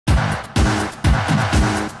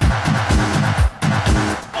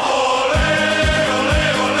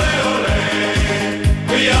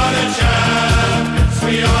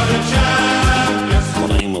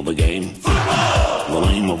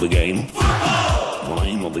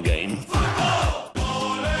Name of the game.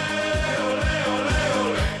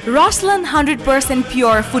 Roslan 100%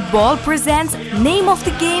 Pure Football presents Name of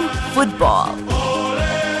the Game Football.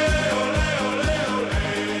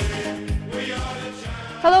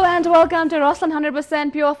 Hello and welcome to Roslan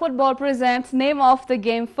 100% Pure Football presents Name of the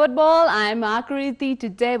Game Football. I'm Aakriti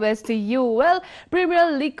today with you. Well,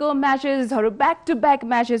 Premier League matches back-to-back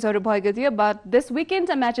matches bhएको थियो, but this weekend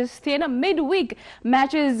matches थिएन, midweek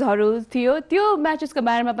matches थियो. त्यो matches को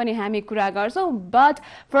बारेमा पनि हामी कुरा गर्छौं. But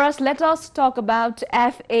first let us talk about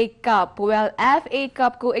FA Cup. Well, FA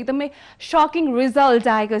Cup को एकदमै shocking result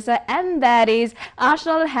आएको छ, and that is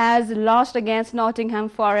Arsenal has lost against Nottingham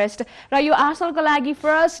Forest. र यो Arsenal को लागि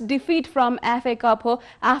first defeat from FA Cup ho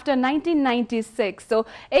after 1996. So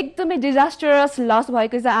ekdamai disastrous loss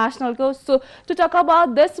bhayeko cha Arsenal ko. So to talk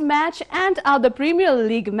about this match and other Premier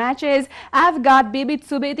League matches, I've got Bibidh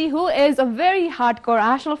Subedi, who is a very hardcore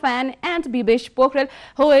Arsenal fan, and Bibesh Pokharel,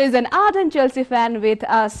 who is an ardent Chelsea fan, with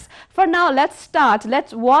us. For now, let's start.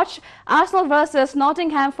 Let's watch Arsenal versus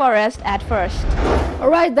Nottingham Forest at first.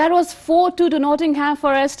 Alright, that was 4-2 to Nottingham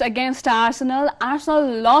Forest against Arsenal. Arsenal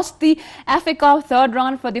lost the FA Cup third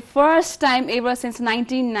round for the first time ever since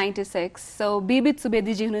 1996. So, Bibidh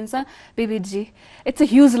Subedi ji hununcha. Bibidh ji, it's a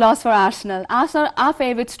huge loss for Arsenal. Arsenal are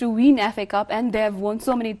favorites to win FA Cup and they have won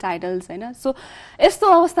so many titles, हैन? So, यस्तो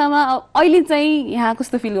अवस्थामा अहिले चाहिँ यहाँ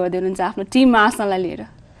कस्तो feel गर्दै हुनुहुन्छ आफ्नो टिम आर्सनललाई लिएर?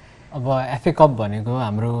 अब FA Cup भनेको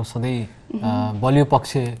हाम्रो सधैं बलियो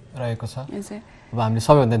पक्ष रहेको छ. अब हामीले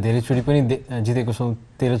सबैभन्दा धेरै चोटी पनि जितेको छौं,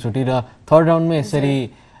 13 चोटी, र थर्ड राउन्डमा यसरी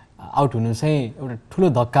आउट हुनु चाहिँ एउटा ठूलो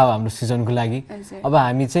धक्का हो हाम्रो सिजनको लागि. अब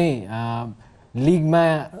हामी चाहिँ लिगमा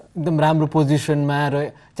एकदम राम्रो पोजिसनमा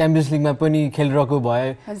र च्याम्पियन्स लिगमा पनि खेलिरहेको भए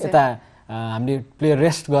यता हामीले प्लेयर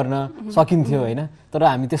रेस्ट गर्न सकिन्थ्यो, हैन? तर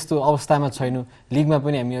हामी त्यस्तो अवस्थामा छैनौं. लिगमा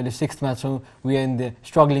पनि हामी अहिले 6th मा छौं. We are in the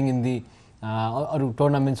struggling in दी अरु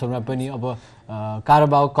टुर्नामेन्ट्सहरुमा पनि. अब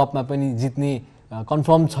कारबाओ कपमा पनि जित्ने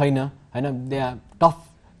कन्फर्म छैन, हैन? दे आर टफ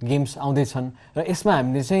गेम्स आउँदै छन् र यसमा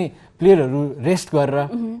हामीले चाहिँ प्लेयरहरु रेस्ट गरेर,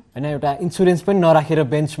 हैन, एउटा इन्स्योरेन्स पनि नराखेर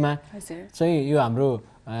बेन्चमा चाहिँ यो हाम्रो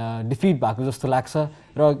डिफिट भएको जस्तो लाग्छ.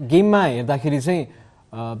 र गेममा हेर्दाखेरि चाहिँ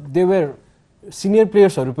दे वर सिनियर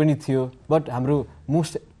प्लेयर्सहरु पनि थियो, बट हाम्रो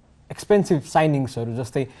मोस्ट एक्सपेन्सिभ साइनिङ्सहरु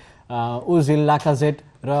जस्तै ओजिल, लाकाजेट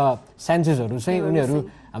र सान्चेजहरु चाहिँ उनीहरु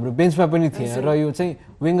हाम्रो बेन्चमा पनि थिए. र यो चाहिँ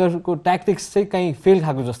वेंगरको ट्याक्टिक्स चाहिँ कहीं फेल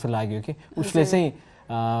खाएको जस्तो लाग्यो कि उसले चाहिँ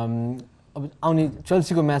अब आउने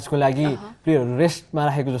चेल्सीको म्याचको लागि प्लेयरहरु रेस्टमा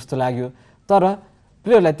राखेको जस्तो लाग्यो. तर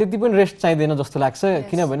प्लेयरलाई त्यति पनि रेस्ट चाहिदैन जस्तो लाग्छ,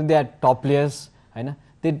 किनभने दे आर टप प्लेयर्स, हैन?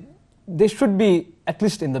 They should be at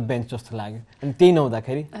least in the bench जस्तो लाग्यो. अनि त्यही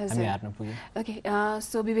नहुँदाखेरि हामी हार्न पुग्यौं. ओके,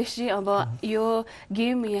 सो बिबेश जी, अब यो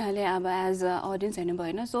गेम यहाँले अब एज अ ऑडियन्स हेर्नु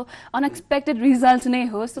भयो हैन? सो अनएक्सपेक्टेड रिजल्ट नै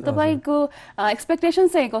हो. सो तपाईको एक्सपेक्टेसन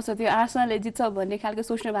चाहिँ कस्तो थियो? आर्सेनलले जित्छ भन्ने खालको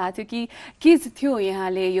सोच्नु भएको थियो कि के थियो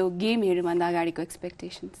यहाँले यो गेम हेर्नुभन्दा अगाडिको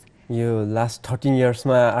एक्सपेक्टेशन्स? यो लास्ट 13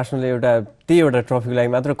 इयर्समा आर्सेनलले एउटा ट्रफीको लागि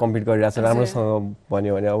मात्र कम्पिट गरिरहेछ राम्रोसँग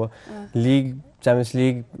भन्यो भने. अब लिग, च्याम्पियन्स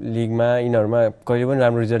लिगमा यिनीहरुमा कहिले पनि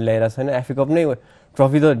राम्रो रिजल्ट ल्याइरहेछ छैन. एफए कप नै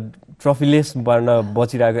ट्रफीलेस बन्न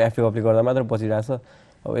बचिरहेको, एफए कपले गर्दा मात्र बचिरहेछ.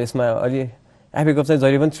 अब यसमा अलि एफए कप चाहिँ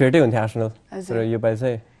जहिले पनि थ्रेटै हुन्थ्यो आर्सेनल, तर यो पालि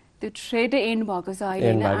चाहिँ त्यो थ्रेटै एन्ड भएको छ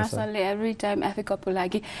अहिले. आर्सेनलले एभ्री टाइम एफए कपको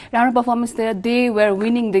लागि राम्रो परफर्मेन्स दिएर they were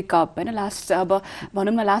winning the cup, हैन? लास्ट अब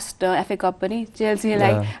भनौं न लास्ट एफए कप पनि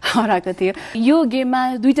चेल्सीलाई हराएको थियो. यो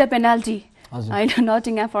गेममा दुईटा पेनाल्टी हैन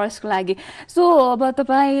नटिङह्याम फरेस्टको लागि. सो अब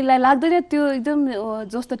तपाईलाई लाग्दैन त्यो एकदम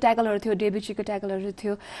जस्तो ट्याकलहरु थियो, डेब्युचीको ट्याकलहरु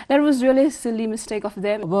थियो, that was really silly mistake of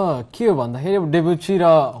them? अब के हो भन्दाखेरि अब डेब्युची र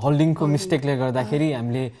होल्डिङको मिस्टेकले गर्दाखेरि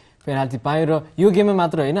हामीले पेनाल्टी पायो. र यो गेममा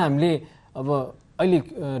मात्र हैन, हामीले अब अहिले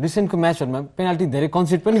रिसेन्टको म्याचहरुमा पेनाल्टी धेरै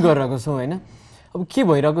कन्सिड पनि गरिरहेको छौं, हैन? अब के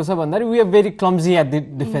भइरहेको छ भन्दाखेरि we are very clumsy at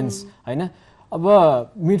the defence, हैन? अब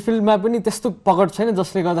मिडफिल्डमा पनि त्यस्तो पकड छैन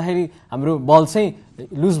जसले गर्दाखेरि हाम्रो बल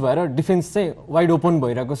चाहिँ लुज भएर डिफेन्स चाहिँ वाइड ओपन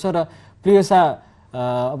भइरहेको छ. र प्लेयर्स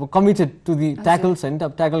अब कमिटेड टु दी ट्याकल्स, हैन?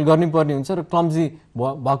 ट्याकल गर्नै पर्ने हुन्छ र क्लम्जी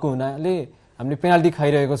भएको हुनाले हामीले पेनाल्टी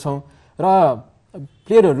खाइरहेको छौं. र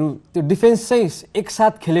प्लेयरहरु त्यो डिफेन्स चाहिँ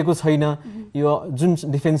एकसाथ खेलेको छैन. यो जुन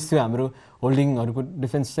डिफेन्स थियो हाम्रो होल्डिङहरुको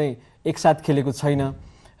डिफेन्स चाहिँ एकसाथ खेलेको छैन.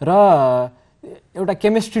 र एउटा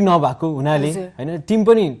केमिस्ट्री नभएको हुनाले, हैन, टिम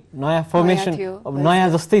पनि नयाँ फर्मेसन अब नयाँ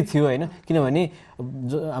जस्तै थियो, हैन? किनभने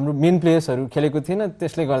हाम्रो मेन प्लेयर्सहरु खेलेको थिएन,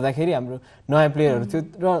 त्यसले गर्दाखेरि हाम्रो नयाँ प्लेयरहरु थियो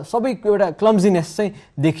र सबैको एउटा क्लम्जीनेस चाहिँ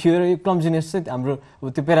देखियो. र यो क्लम्जीनेस चाहिँ हाम्रो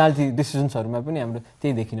त्यो पेनाल्टी डिसिजन्सहरुमा पनि हाम्रो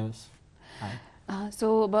त्यही देखिनुहोस्. सो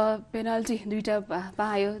अब पेनाल्टी दुईटा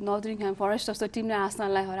पायो नटिङह्याम फरेस्ट जस्तो टिमले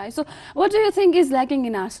आर्सेनललाई हरायो. So what do you think is lacking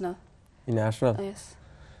in Arsenal? In Arsenal? Yes.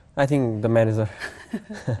 I think the manager.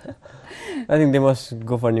 I think they must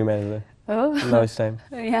go for a new manager. Now it's time.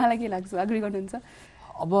 यहाँलाई के लाग्छ agree गर्नुहुन्छ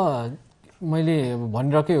अब मैले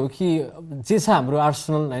भनिरहेकै हो कि जे छ हाम्रो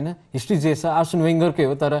आर्सेनल हैन हिस्ट्री जे छ आर्सेन वेंगरकै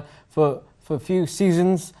हो तर फर फ्यु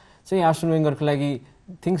सिजन्स चाहिँ आर्सेन वेंगरको लागि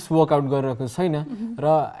थिङ्स वर्क आउट गरिरहेको छैन र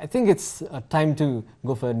I think it's time to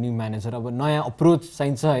go for new manager अब नयाँ अप्रोच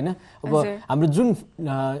चाहिन्छ हैन अब हाम्रो जुन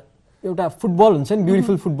एउटा फुटबल हुन्छ नि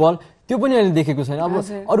ब्युटिफुल फुटबल त्यो पनि अहिले देखेको छैन अब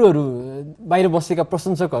अरूहरू बाहिर बसेका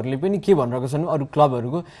प्रशंसकहरूले पनि के भनिरहेको छन् अरू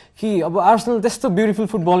क्लबहरूको कि अब आर्सेनल त्यस्तो ब्युटिफुल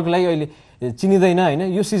फुटबलको लागि अहिले चिनिँदैन हैन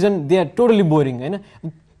यो season they are totally boring हैन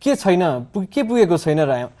के छैन के पुगेको छैन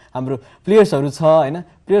र हाम्रो प्लेयर्सहरू छ हैन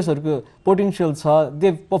प्लेयर्सहरूको पोटेन्सियल छ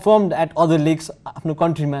दे परफर्मड एट अदर लिग्स आफ्नो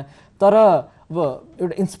कन्ट्रीमा तर अब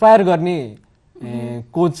एउटा इन्स्पायर गर्ने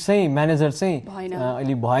कोच चाहिँ म्यानेजर चाहिँ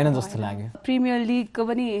अहिले भएन जस्तो लाग्यो प्रिमियर लिगको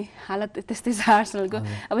पनि हालत त्यस्तै छ आर्सेनलको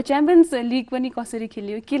अब च्याम्पियन्स लिग पनि कसरी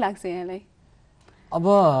खेलियो के लाग्छ यहाँलाई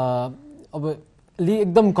अब लिग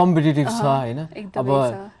एकदम कम्पिटिटिभ छ हैन अब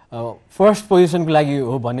फर्स्ट पोजिसनको लागि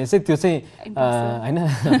हो भने चाहिँ त्यो चाहिँ हैन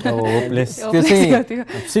त्यो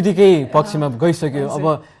चाहिँ सिटीकै पक्षमा गइसक्यो अब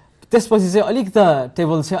त्यसपछि चाहिँ अलिक त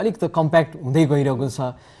टेबल चाहिँ अलिक त कम्प्याक्ट हुँदै गइरहेको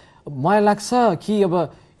छ मलाई लाग्छ कि अब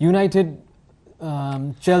युनाइटेड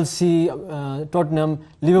चेल्सी टटनम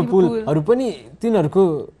लिभरपुलहरू पनि तिनीहरूको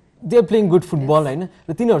they are playing good football हैन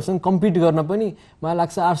र तिनीहरूसँग कम्पिट गर्न पनि मलाई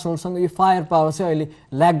लाग्छ आर्सेनलसँग यो फायर पावर चाहिँ अहिले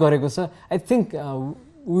ल्याक गरेको छ I think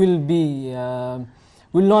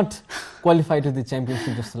will not qualify to the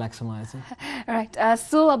championship जस्तो लाग्छ मलाई चाहिँ राइट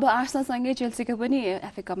सो अब आर्सेनलसँगै चेल्सीको पनि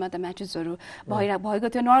एफए कपमा त म्याचेसहरू भएको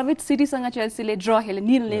थियो नर्विच सिटीसँग चेल्सीले ड्र खेल्यो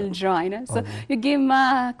निल ड्र हैन सो यो गेममा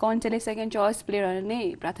कन्टेले सेकेन्ड चोइस प्लेयरहरू नै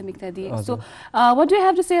प्राथमिकता दिए so what do you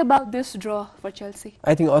have to say about this draw for Chelsea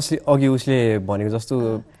I think अघि उसले भनेको जस्तो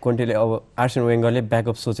कन्टेले अब आर्सेन वेंगरले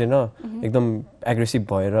ब्याकअप सोचेन एकदम एग्रेसिभ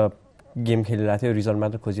भएर गेम खेलिरहेको थियो रिजल्ट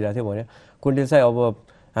मात्र खोजिरहेको थियो भने कन्टेले चाहिँ अब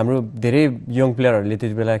हाम्रो धेरै यङ प्लेयरहरूले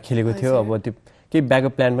त्यति बेला खेलेको थियो अब त्यो केही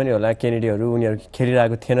ब्याकअप प्लान पनि होला केनेडीहरू उनीहरू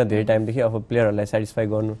खेलिरहेको थिएन धेरै टाइमदेखि अब प्लेयरहरूलाई सेटिस्फाई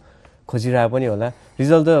गर्नु खोजिरहेको पनि होला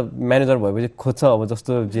रिजल्ट त म्यानेजर भएपछि खोज्छ अब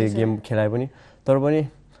जस्तो जे गेम खेलाए पनि तर पनि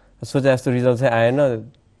सोचे जस्तो रिजल्ट चाहिँ आएन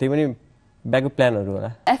त्यही पनि ब्याकअप प्लानहरू होला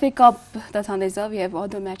एफए कप त छँदैछ we have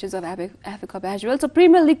other matches of FA cup as well so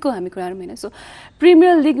premier लिगको हामी कुराहरू होइन सो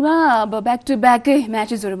प्रिमियर लिगमा अब ब्याक टु ब्याकै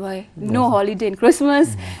म्याचेसहरू भए no holiday in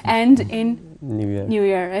Christmas and in new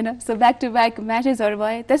year हैन सो ब्याक टु ब्याक म्याचेसहरू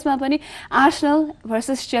भए त्यसमा पनि Arsenal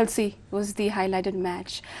versus Chelsea was the highlighted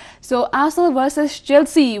match so Arsenal versus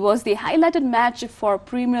Chelsea was the highlighted match for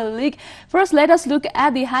premier league first let us look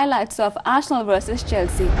at the highlights of Arsenal versus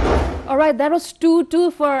Chelsea all right that was 2-2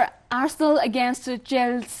 for Arsenal against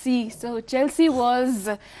Chelsea. So Chelsea was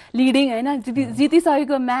leading हैन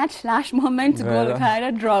जितिसकेको match last moment goal खाएर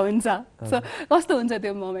draw हुन्छ so कस्तो हुन्छ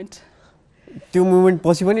त्यो moment त्यो moment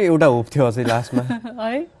पछि पनि एउटा होप थियो अझै लास्टमा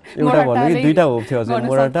है एउटा भन्नु कि दुईटा होप थियो अझै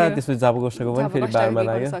मोराटा त्यसपछि जाबोकोस्टाको पनि फेरि बारमा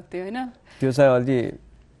लाग्यो हैन त्यो चाहिँ अलि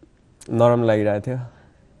नरम लागिरहेको थियो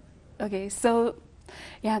ओके सो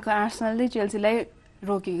यहाँको आर्सेनलले चेल्सीलाई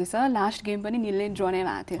रोकेको छ लास्ट गेम पनि निलले ड्र नै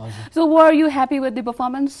भएको थियो so were you happy with the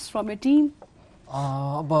performance from your team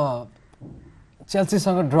अब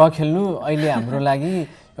चेल्सीसँग ड्र खेल्नु अहिले हाम्रो लागि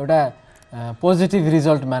एउटा पोजिटिभ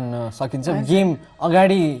रिजल्ट मान्न सकिन्छ गेम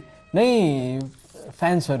अगाडि नै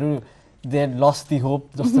फ्यान्सहरू दे लस दि होप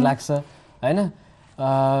जस्तो लाग्छ हैन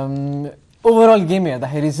ओभरअल गेम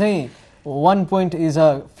हेर्दाखेरि चाहिँ 1 point is a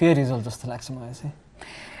fair result जस्तो लाग्छ मलाई चाहिँ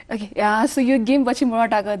ओके सो यो गेम पछि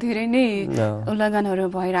मोराटाको धेरै नै उल्लङ्घनहरू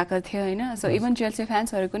भइरहेको थियो हैन सो इभन चेल्सी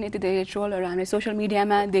फ्यान्सहरूको नि यति धेरै ट्रोलहरू हामीले सोसियल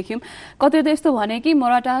मिडियामा देख्यौँ कतै त यस्तो भने कि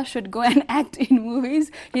Morata should go and act in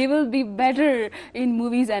movies he will be better in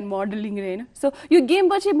movies and modelling हैन सो यो गेम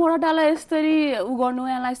पछि मोराटालाई यसरी उ गर्नु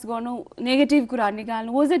एनालाइज गर्नु नेगेटिभ कुराहरू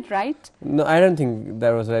निकाल्नु was it right no I don't think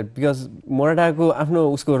that was right because मोराटाको आफ्नो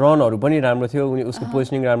उसको रनहरू पनि राम्रो थियो उसको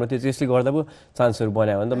पोजिसनिङ राम्रो थियो त्यसले गर्दा पो चान्सहरू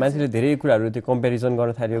बनायो भने त मान्छेले धेरै कुराहरू त्यो कम्पेरिजन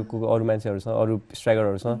गर्न थाल्यो अरू मान्छेहरूसँग अरू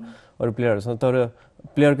स्ट्राइकरहरूसँग अरू प्लेयरहरूसँग तर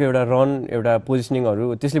प्लेयरको एउटा रन एउटा पोजिसनिङहरू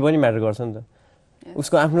त्यसले पनि म्याटर गर्छ नि त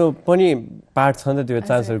उसको आफ्नो पनि पार्ट छ नि त त्यो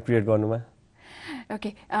चान्सहरू क्रिएट गर्नुमा ओके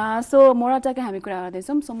सो मोराटाको हामी कुरा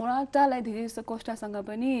गर्दैछौँ सो मोराटालाई धेरै जस्तो कोस्टासँग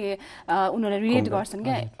पनि उनीहरूले रिलेट गर्छन्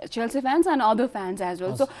क्या Chelsea fans and other fans as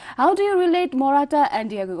well so how do you relate Morata and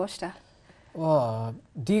Diego Costa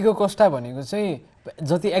Diego Costa भनेको चाहिँ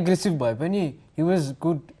जति एग्रेसिभ भए पनि हि वाज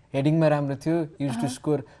गुड हेडिङमा राम्रो थियो युज टु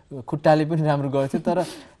स्कोर खुट्टाले पनि राम्रो गर्थ्यो तर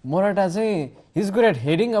मोराटा चाहिँ हिज गुड एट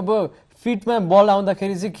हेडिङ अब फिटमा बल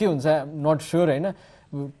आउँदाखेरि चाहिँ के हुन्छ नट श्योर हैन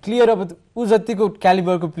क्लियर अब ऊ जतिको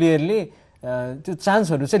क्यालिबरको प्लेयरले त्यो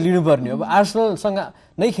चान्सहरू चाहिँ लिनुपर्ने अब आर्सेनलसँग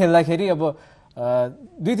नै खेल्दाखेरि अब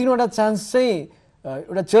 2-3वटा चान्स चाहिँ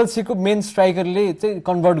एउटा चेल्सीको मेन स्ट्राइकरले चाहिँ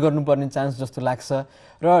कन्भर्ट गर्नुपर्ने चान्स जस्तो लाग्छ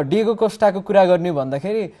र डिएगो कोस्टाको कुरा गर्ने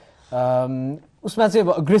भन्दाखेरि उसमा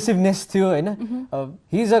चाहिँ अग्रेसिभनेस थियो हैन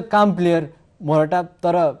हि इज अ काम प्लेयर मोराटा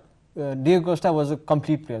तर Diego Costa was a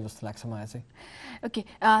complete player जस्तो लाग्छ मलाई चाहिँ ओके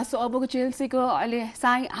सो अबको चेल्सीको अहिले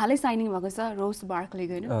हालै साइनिङ भएको छ रोस बार्कले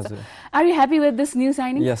हैन are you happy with this new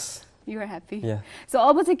shining yes you are happy so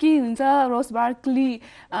अब चाहिँ के हुन्छ रोस बार्कली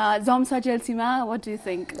germs चेल्सीमा what do you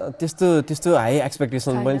think त्यस्तो हाई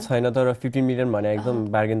एक्सपेक्टेसन पनि छैन तर 15 मिलियन भने एकदम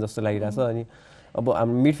बार्गेन जस्तो लागिरहेछ अनि अब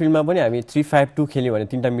हाम्रो मिडफिल्डमा पनि हामी 3-5-2 खेल्यौ भने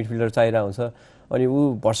तीनटा मिडफिल्डर चाहिरहेको हुन्छ अनि ऊ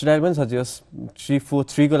भर्सटाइल पनि छ जस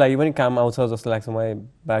 3-4-3 को लागि पनि काम आउँछ जस्तो लाग्छ मलाई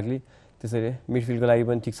बार्कली त्यसैले मिडफिल्डको लागि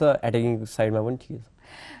पनि ठीक छ एटेकिङ साइडमा पनि ठीक छ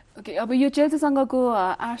ओके अब यो चेल्सीसँगको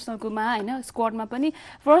आर्सेनलकोमा हैन स्क्वाडमा पनि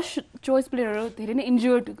फर्स्ट चोइस प्लेयरहरु धेरै नै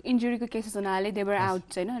इन्जुरीको केसेस हुनाले दे वर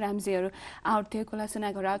आउट हैन राम्जेहरु आउट थियो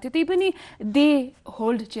कोलासनाको आउट थियो त्यही पनि दे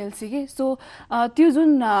होल्ड चेल्सी के सो त्यो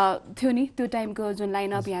जुन थियो नि त्यो टाइमको जुन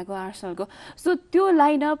लाइनअप यहाँको आर्सेनलको सो त्यो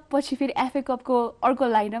लाइनअप पछि फेरि एफए कपको अर्को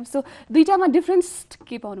लाइनअप सो दुईटामा डिफरेन्स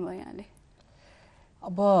के पाउनु भयो यहाँले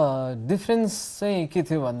अब डिफरेन्स चाहिँ के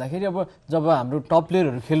थियो भन्दाखेरि अब जब हाम्रो टप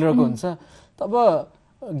प्लेयरहरु खेलिरहेको हुन्छ तब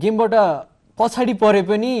गेमबाट पछाडी परे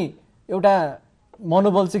पनि एउटा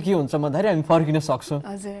मनोबल चाहिँ के हुन्छ भन्दाखेरि हामी फर्किन सक्छौं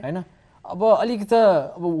हैन अब अलिकति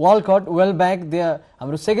अब वालकट वेल ब्याक दे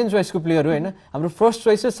हाम्रो सेकेन्ड चोइसको प्लेयर हो हैन हाम्रो फर्स्ट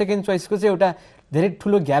चोइस र सेकेन्ड चोइसको चाहिँ एउटा धेरै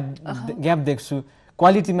ठूलो ग्याप देख्छु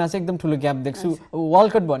क्वालिटीमा चाहिँ एकदम ठूलो ग्याप देख्छु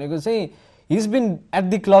वालकट भनेको चाहिँ he is been at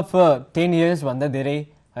the club for 10 years भन्दा धेरै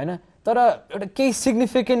हैन तर एउटा केही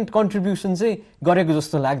सिग्निफिकेन्ट कन्ट्रिब्युसन चाहिँ गरेको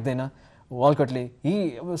जस्तो लाग्दैन वालकटले हि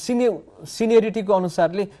सिनियरिटीको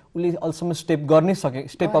अनुसारले उले अल्सम्म स्टेप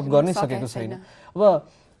अप गर्नै सकेको छैन अब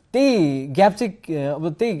त्यही ग्याप चाहिँ अब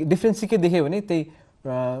त्यही डिफरेन्स चाहिँ के देख्यो भने त्यही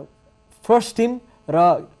फर्स्ट टिम र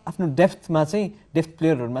आफ्नो डेप्थमा चाहिँ डेप्थ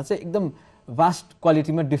प्लेयरहरुमा चाहिँ एकदम वास्ट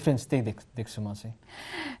क्वालिटीमा डिफरेन्स त्यही देख्छु म चाहिँ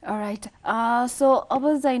अलराइट सो अब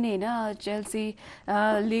चाहिँ नि हैन चेल्सी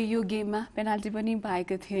ले यो गेममा पेनाल्टी पनि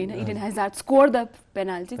पाएको थियो हैन Eden hazard score the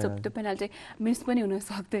penalty so त्यो पेनाल्टी मिस पनि हुन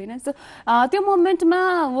सक्थ्यो हैन सो त्यो मोमेन्टमा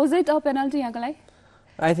वाज इट अ पेनाल्टी यहाँको लागि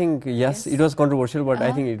I think yes, it was controversial, but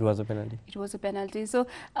I think it was a penalty. It was a penalty. So,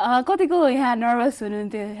 कतिको यहाँ नर्भस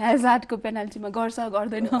हुनुहुन्थ्यो हैजार्डको पेनाल्टीमा गर्छ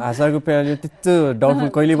गर्दैन हैजार्डको पेनाल्टी त्यस्तो डाउटफुल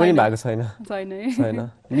कहिले पनि भएको छैन छैन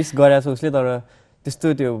मिस गरेछ उसले तर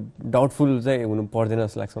त्यस्तो त्यो डाउटफुल चाहिँ हुनु पर्दैन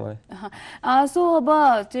जस्तो लाग्छ मलाई सो अब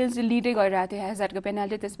चेल्सी लिडै गरिरहेको थियो हैजार्डको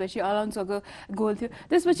पेनाल्टी त्यसपछि अलोन्सोको गोल थियो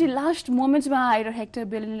त्यसपछि लास्ट मोमेन्ट्समा आएर हेक्टर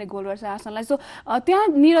बेलिनले गोल गर्छ आर्सेनललाई सो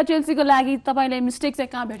त्यहाँनिर चेल्सीको लागि तपाईले मिस्टेक चाहिँ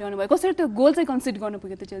कहाँ भेटाउनु भयो कसरी त्यो गोल चाहिँ कन्सिड गर्नु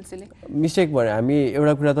पुग्यो त्यो चेल्सीले मिस्टेक भने हामी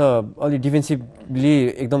एउटा कुरा त अलि डिफेन्सिभली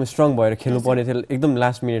एकदम स्ट्रङ भएर खेल्नु पर्ने थियो एकदम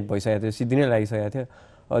लास्ट मिनेट भइसकेको थियो सिद्धिनै लागिसकेको थियो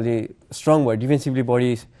अलि स्ट्रङ भएर डिफेन्सिभली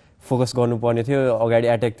बढी फोकस गर्नुपर्ने थियो अगाडि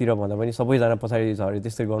अट्याकतिर भन्दा पनि सबैजना पछाडि झरे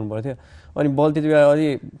त्यस्तै गर्नुपर्ने थियो अनि बल त्यतिबेला अलि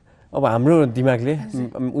अब हाम्रो दिमागले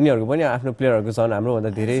उनीहरूको पनि आफ्नो प्लेयरहरूको झन् हाम्रो भन्दा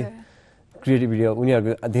धेरै क्रिएटिभिटी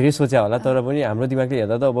उनीहरूको धेरै सोचे होला तर पनि हाम्रो दिमागले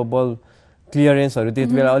हेर्दा त अब बल क्लियरेन्सहरू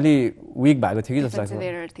त्यतिबेला अलि विक भएको थियो कि जस्तो लाग्छ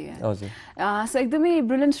हजुर सो एकदमै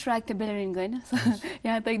ब्रिलियन्ट स्ट्राइक थियो बेलरिनको हैन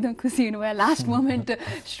यहाँ त एकदम खुसी हुनुभयो last moment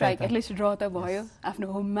strike at least draw त भयो आफ्नो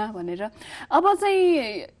होममा भनेर अब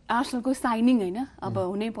चाहिँ आर्सेनलको साइनिङ हैन अब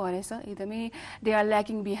हुनै परेछ एकदमै they are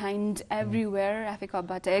lacking behind everywhere FA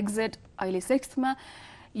कपबाट exit अहिले 6th मा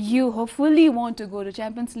you hopefully want to go to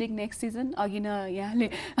Champions League next season again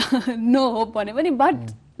no hope भने पनि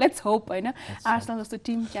but let's hope हैन आर्सेनल जस्तो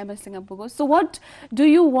team champions लिगमा पुगोस् so what do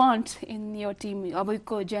you want in your team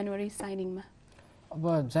अबको जनवरी साइनिङमा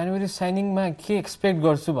अब जनवरी साइनिङमा के expect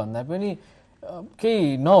गर्छु भन्दा पनि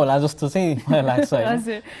केही नहोला जस्तो चाहिँ मलाई लाग्छ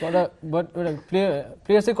हैन बट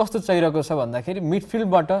प्लेयर चाहिँ कस्तो चाहिरहेको छ भन्दाखेरि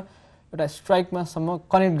मिडफिल्डबाट एउटा स्ट्राइकमा सम्म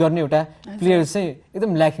कनेक्ट गर्ने एउटा प्लेयर चाहिँ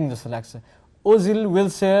एकदम ल्याकिङ जस्तो लाग्छ ओजिल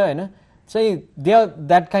विल्सेयर हैन चाहिँ they are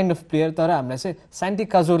that kind of player तर हामीलाई चाहिँ सान्टी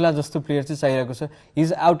काजोला जस्तो प्लेयर चाहिँ चाहिरहेको छ हि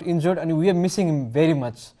इज आउट इन्जर्ड अनि we are missing him very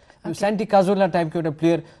much सान्टी काजोला टाइपको एउटा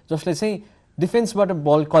प्लेयर जसले चाहिँ डिफेन्सबाट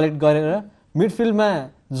बल कलेक्ट गरेर मिडफिल्डमा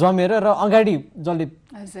जमेर र अगाडि जसले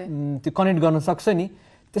त्यो कनेक्ट गर्न सक्छ नि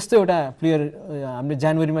त्यस्तो एउटा प्लेयर हामीले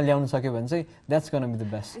जनवरीमा ल्याउन सक्यो भने चाहिँ that's gonna be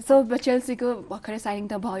the best so चेल्सीको भर्खरै साइनिङ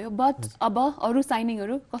त भयो बट अब अरु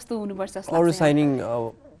साइनिङहरु कस्तो हुनुपर्छ जस्तो अरु साइनिङ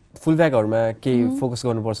फुलब्याकहरुमा केही फोकस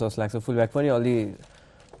गर्नुपर्छ जस्तो लाग्छ फुलब्याक पनि अलि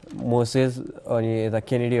मोसेस अनि यता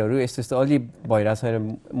केनेडीहरु यस्तो अलि भइरा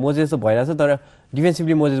छैन मोजेस त भइरा छ तर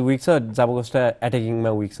डिफेन्सिभली मोजेस विक छ जाबोकोस्टा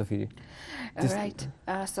अट्याकिङमा विक छ फेरि राइट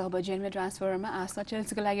सो अब जनवरी ट्रान्सफरमा आर्सेनल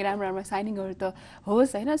चेल्सीको लागि राम्रो साइनिङहरु त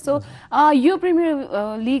होस् हैन सो यो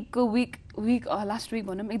प्रिमियर लिगको week last week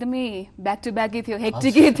भनौँ एकदमै ब्याक टु ब्याकै थियो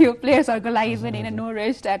हेक्टिकै थियो प्लेयर्सहरूको लागि पनि हैन no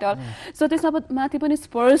rest at all so त्यसमा माथि पनि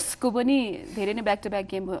स्पर्सको पनि धेरै नै ब्याक टु ब्याक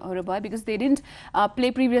गेमहरू भयो because they didn't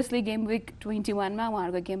play previously game week 21 मा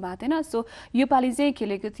उहाँहरूको गेम भएको थिएन सो यो पालि चाहिँ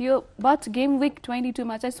खेलेको थियो बट गेम विक 22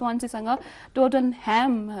 मा चाहिँ स्वान्सीसँग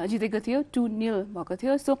टोटनह्याम जितेको थियो 2-0 भएको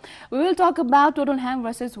थियो so we will talk about टोटनह्याम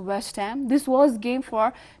versus West Ham this was game for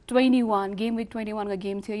 21 game week 21 को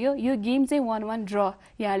गेम थियो यो गेम चाहिँ 1-1 ड्र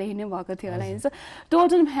यहाँले हिँड्नु भएको थियो होला हैन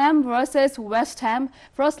टोटनह्याम versus West Ham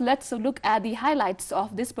first let's look at the highlights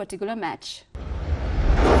of this particular match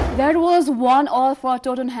That was 1-1 for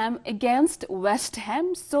Tottenham against West Ham.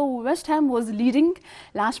 So West Ham was leading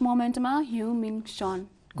last moment ma Heung-min Son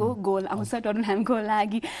ko goal आउँछ Tottenham को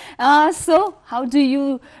लागि. So how do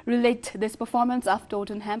you relate this performance of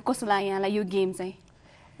Tottenham? कस्तो लाग्यो यहाँलाई यो game चाहिँ?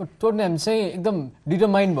 Tottenham चाहिँ एकदम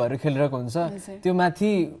डिटरमाइन्ड भएर खेलिरहेको हुन्छ. त्यो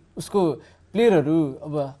माथि उसको प्लेयरहरू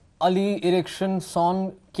अब अली एरिक्सन सन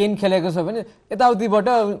केन खेलेको छ भने यताउतिबाट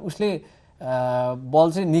उसले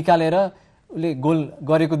बल चाहिँ निकालेर उसले गोल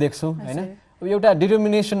गरेको देख्छौँ हैन एउटा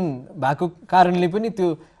डिटर्मिनेसन भएको कारणले पनि त्यो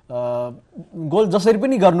गोल जसरी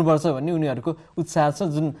पनि गर्नुपर्छ भन्ने उनीहरूको उत्साह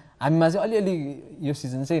छ जुन हामीमा चाहिँ अलिअलि यो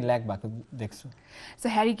सिजन चाहिँ ल्याक भएको देख्छु so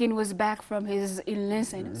Harry can was back from his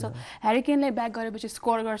illness हैन सो ह्यारी केनले ब्याक गरेपछि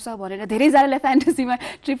स्कोर गर्छ भनेर धेरैजनाले फ्यान्टेसीमा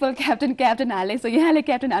ट्रिपल क्याप्टन हाले सो यहाँले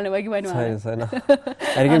क्याप्टन हाल्नु भयो कि भएन छैन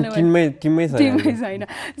ह्यारी केन टिममै छैन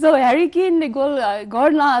सो ह्यारी केनले गोल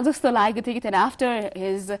गर्न जस्तो लागेको थियो कि थिएन after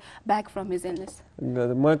his back from his illness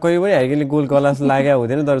म कहिले पनि ह्यारी केनले गोल गर्लास लागेको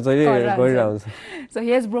हुँदैन तर जहिले गरिरहेको हुन्छ so he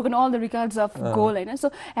has broken all the records of goal हैन सो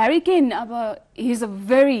ह्यारी केन अब ही इज अ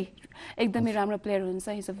भेरी एकदमै राम्रो प्लेयर हुन्छ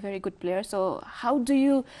he is a very good player so how do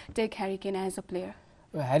you take Harry can as a player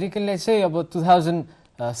Harry केनले चाहिँ अब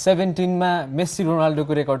 2017 मा Messi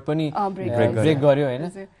रोनाल्डोको record पनि brake गर्यो हैन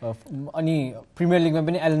अनि प्रिमियर लिगमा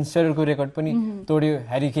पनि एलन सेररको रेकर्ड पनि तोड्यो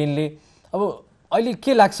ह्यारी केनले अब अहिले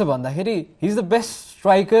के लाग्छ भन्दाखेरि he is the best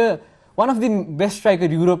striker one of the best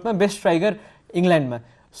striker युरोपमा best striker इङ्ल्यान्डमा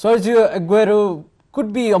Sergio Agüero could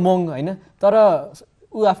be अमोङ हैन तर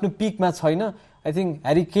ऊ आफ्नो पिकमा छैन आई थिङ्क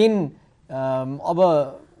ह्यारी केन अब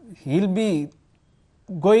hill be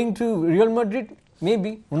going to real Madrid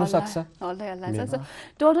maybe हुन सक्छ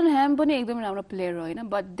टोटनह्याम पनि एकदमै राम्रो प्लेयर हो हैन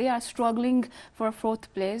but they are struggling for fourth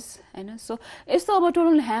place हैन सो यस्तो अब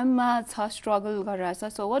टोटनह्याममा छ स्ट्रगल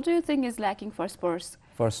गरिरहेछ so what do you think is lacking for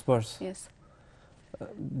Spurs yes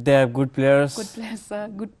they have good players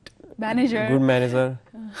good manager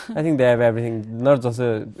I think they have everything not just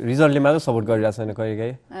रिजल्टले मात्र support गरिरहेछ हैन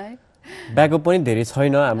कहिलेकाहीँ backup पनि धेरै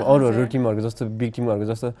छैन हाम्रो अरूहरू टिमहरुको जस्तो बिग टिमहरुको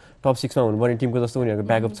जस्तो टप 6 मा हुनुपर्ने टिमको जस्तो उनीहरुको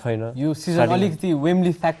ब्याकअप छैन यो सिजन अलिकति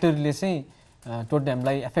वेम्बली फ्याक्टरले चाहिँ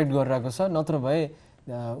टोटनह्यामलाई एफेक्ट गरिरहेको छ नत्र भए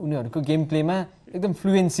उनीहरुको गेम प्लेमा एकदम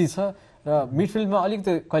फ्लुएन्सी छ र मिडफिल्डमा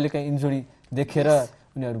अलिकति कहिलेकाहीँ इन्जुरी देखेर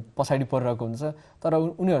उनीहरु पछाडी परिरहेको हुन्छ तर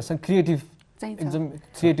उनीहरुसँग क्रिएटिभ चाहिँ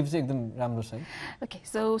एकदम राम्रो छ Okay,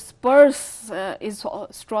 so Spurs is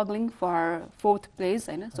struggling for fourth place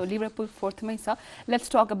हैन so Liverpool fourth मै छ let's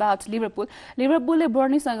talk about Liverpool ले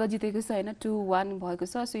Burnley सँग जितेको छ हैन 2-1 भएको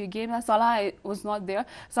छ so यो गेममा Salah was not there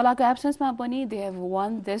Salah को absence मा पनि they have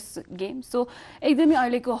won this game so एकदमै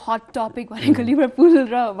अहिलेको hot topic भनेको Liverpool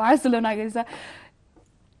र Barcelona को छ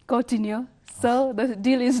Coutinho so the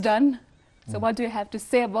deal is done so what do you have to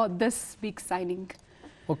say about this big signing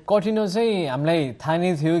Coutinho चाहिँ हामीलाई थाहा नै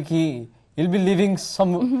थियो कि he'll be leaving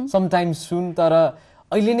sometime soon तर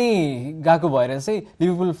अहिले नै गएको भएर चाहिँ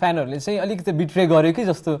लिभरपुल फ्यानहरुले चाहिँ अलिकति बिट्रे गर्यो कि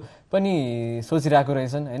जस्तो पनि सोचिरहेको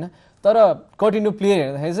रहेछन् हैन तर Coutinho प्लेयर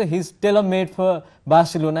हेर्दाखेरि चाहिँ he is tailor made for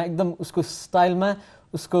Barcelona एकदम उसको स्टाइलमा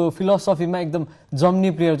उसको फिलोसफीमा एकदम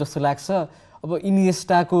जम्ने प्लेयर जस्तो लाग्छ अब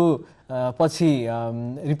इनिएस्टाको पछि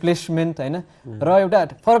रिप्लेसमेन्ट हैन र एउटा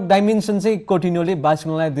फरक डाइमेन्सन चाहिँ Coutinhoले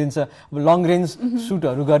बार्सिलोनालाई दिन्छ अब लङ रेन्ज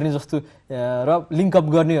सुटहरु गर्ने जस्तो र लिंक अप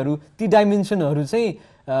गर्नेहरु ती डाइमेन्सनहरु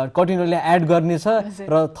चाहिँ Coutinhoले एड गर्ने छ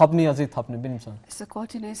र थप्ने अझै थप्ने पनि छ so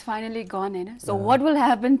Coutinho is finally gone हैन so what will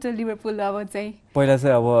happen to Liverpool अब चाहिँ पहिला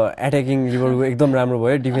चाहिँ अब अट्याकिङ लिभरपुल एकदम राम्रो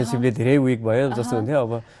भयो डिफेन्सिभली धेरै वीक भयो जस्तो हुन्थ्यो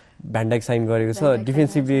अब भ्यान्डाइक साइन गरेको छ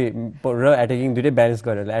डिफेन्सिभली र अट्याकिङ दुईटै ब्यालेन्स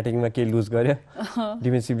गर्यो अट्याकिङमा के लुज गर्यो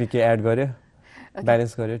डिफेन्सिभली के एड गर्यो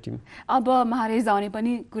ब्यालेन्स गर्यो टिम अब मारेज आउने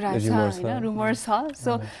पनि कुरा छ हैन रुमर्स छ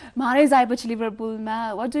सो मारेज आएपछि लिभरपुलमा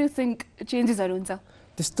व्हाट डु यु थिंक चेन्जेसहरु हुन्छ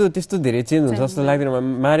त्यस्तो धेरै चेन्ज हुन्छ जस्तो लाग्दैन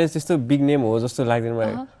मारेज त्यस्तो बिग नेम हो जस्तो लाग्दैन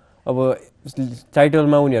मलाई अब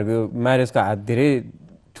टाइटलमा उनीहरुको मारेजको हात धेरै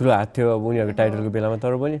ठुलो हात थियो अब उनीहरुको टाइटलको बेलामा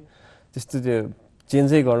तर पनि त्यस्तो त्यो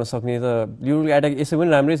चेन्जै गर्न सक्ने त लिभरपुलको अट्याक यसै पनि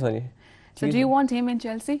राम्रै छ नि So do you want him in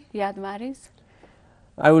Chelsea? Riyad Mahrez?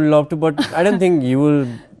 I would love to but I don't think he will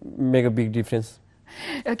make a big difference.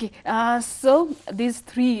 Okay, so these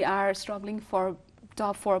three are struggling for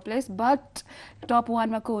top 4 place, but top 1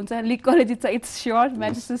 ma ko huncha league college it's sure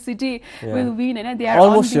Manchester City will win, and they are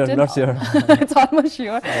almost unbeaten. Sure, not sure. It's almost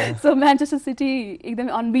sure. So Manchester City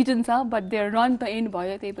ekdamai unbeaten cha, but their run to end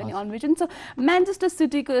bhayo त्यही पनि unbeaten. So Manchester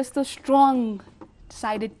City ko yasto strong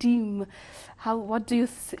sided team, what do you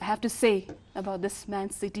have to say about this Man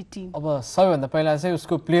City team? अब सबैभन्दा पहिला चाहिँ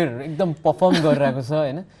उसको player एकदम perform गरिरहेको छ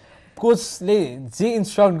हैन, कोचले जे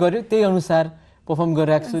इन्स्ट्रक्ट गर्यो त्यही अनुसार परफर्म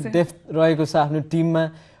गरिरहेको छ, डेप्थ रहेको छ आफ्नो टिममा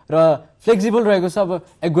र फ्लेक्सिबल रहेको छ। अब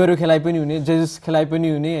एग्वेरो खेलाइ पनि हुने, जेजस खेलाइ पनि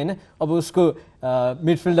हुने हैन। अब उसको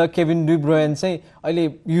मिडफिल्डर केभिन डी ब्रुयन चाहिँ अहिले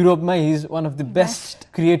युरोपमा he is one of the best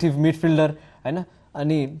creative midfielder हैन।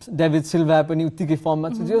 अनि डेभिड सिल्भा पनि उत्तिकै फर्ममा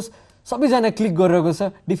छ, जो सबैजना क्लिक गरिरहेको छ।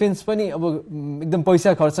 डिफेन्स पनि अब एकदम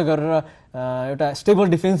पैसा खर्च गरेर एउटा स्टेबल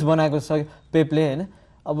डिफेन्स बनाएको छ पेपले हैन।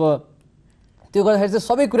 अब त्यो गर्दाखेरि चाहिँ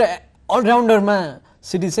सबै कुरा अलराउन्डरमा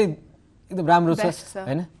सिटी चाहिँ एकदम राम्रो छ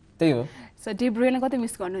हैन, त्यही हो। सो डी ब्रुयनले कति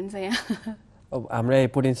मिस गर्नुहुन्छ यहाँ? अब हामीलाई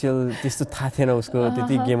पोटेन्सियल त्यस्तो थाहा थिएन, उसको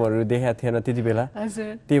त्यति गेमहरू देखाएको थिएन त्यति बेला,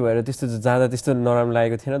 हजुर। त्यही भएर त्यस्तो जाँदा त्यस्तो नराम्रो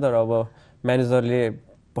लागेको थिएन, तर अब म्यानेजरले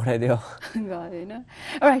पठाइदियो हैन।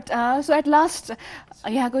 अलराइट, सो एट लास्ट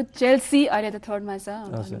यहाँको चेल्सी अहिले त थर्डमा छ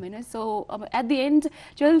हैन। सो अब एट द एन्ड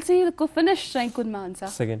चेल्सीको फिनिश चाहिँ कुनमा हुन्छ?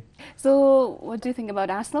 Second. So what do you think about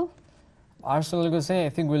Arsenal? आर्सेनलको चाहिँ I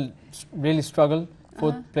think will really struggle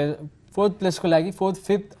fourth प्लेसको लागि, fourth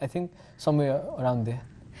fifth I think somewhere around there.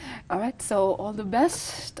 Alright, so all the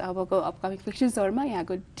best अबको upcoming फिक्चर्सहरुमा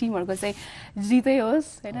यहाँको टिमहरुको चाहिँ जितै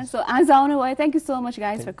होस् हैन। सो आज आउनु भयो, thank you so much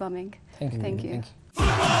guys for coming. Thank you. Thank you.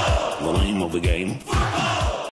 The name of the game.